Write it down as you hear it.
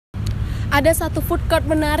Ada satu food court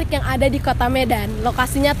menarik yang ada di kota Medan.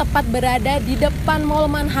 Lokasinya tepat berada di depan Mall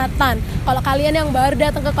Manhattan. Kalau kalian yang baru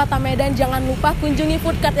datang ke kota Medan, jangan lupa kunjungi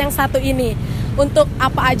food court yang satu ini. Untuk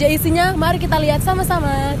apa aja isinya, mari kita lihat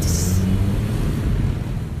sama-sama.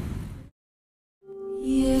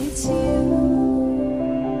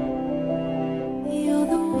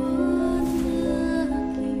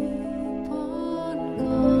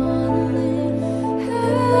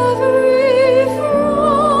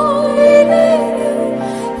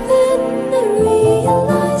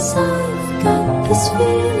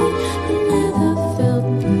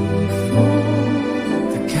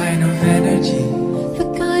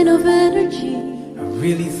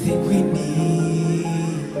 Really think we need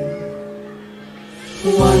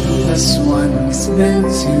 1+1 is meant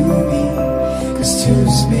to be, 'cause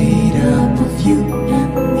 2's made up of you and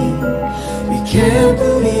me. We can't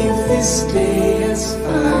believe this day has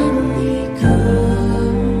finally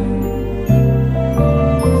come.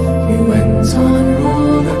 We went on a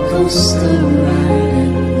roller coaster ride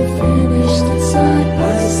and we finished it side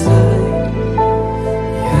by side.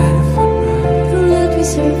 We had a fun ride, glad we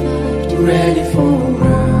survived, ready for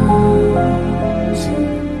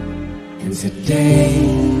today,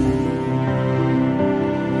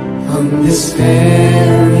 on this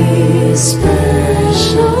very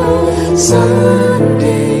special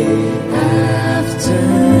Sunday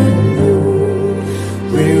afternoon,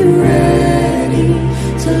 we're ready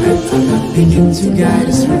to let our love begin to guide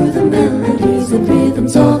us through the melodies and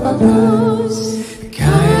rhythms of our lives. The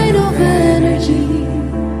kind of energy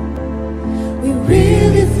we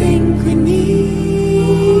really think we need.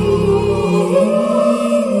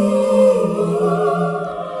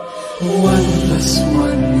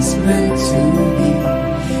 1+1 is meant to be,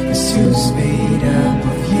 'cause 2's made up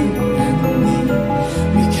of you and me.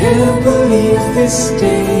 We can't believe this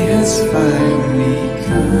day has finally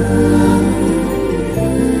come.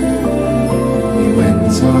 We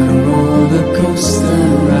went on a roller coaster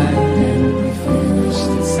ride and we finished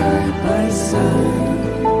it side by side.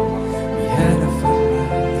 We had a fun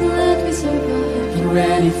ride, glad we survived,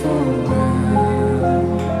 ready for a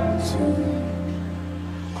round two.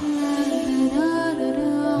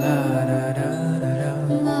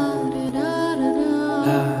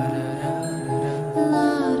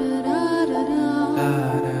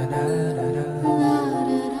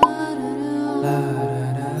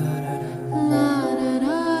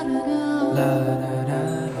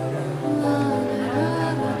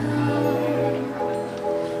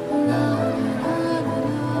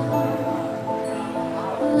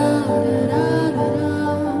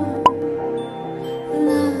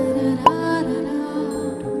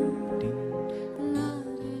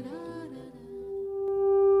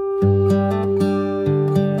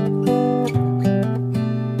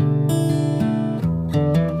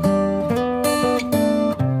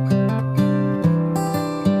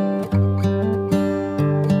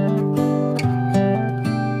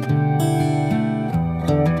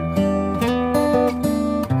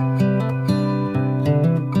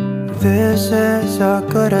 This is as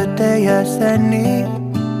good a day as any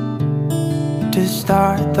to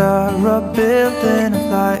start the rebuilding of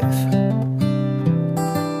life.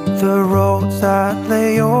 The roads that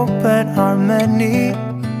lay open are many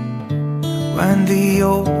when the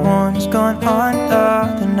old one's gone under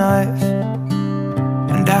the knife.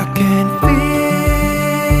 And I can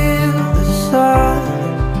feel the sun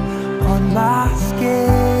on my skin,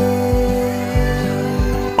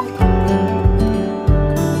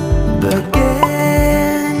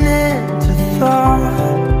 beginning to thaw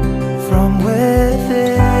from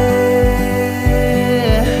within.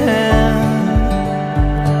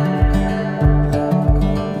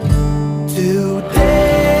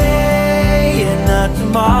 Today and not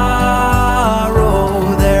tomorrow,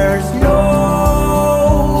 there's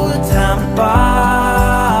no time to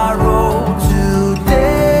borrow. Today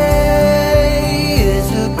is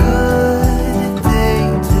a good day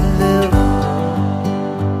to live.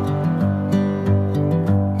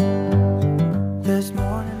 This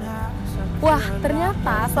morning Wah,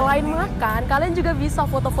 ternyata selain makan, kalian juga bisa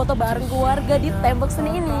foto-foto bareng keluarga di tembok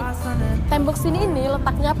seni ini. Tembok seni ini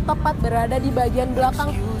letaknya tepat berada di bagian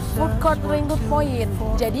belakang Foodcourt Ringwood Point.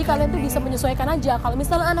 Jadi kalian tuh bisa menyesuaikan aja. Kalau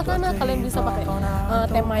misalnya anak-anak, kalian bisa pakai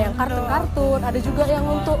tema yang kartun-kartun. Ada juga yang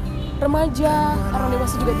untuk remaja, orang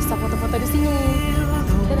dewasa juga bisa foto-foto di sini.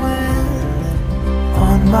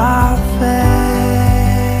 on my face.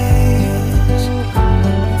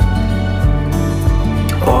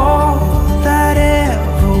 All that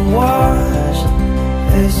ever was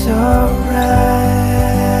is a race.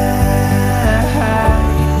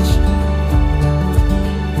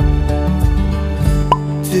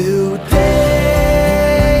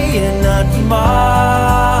 today and not tomorrow.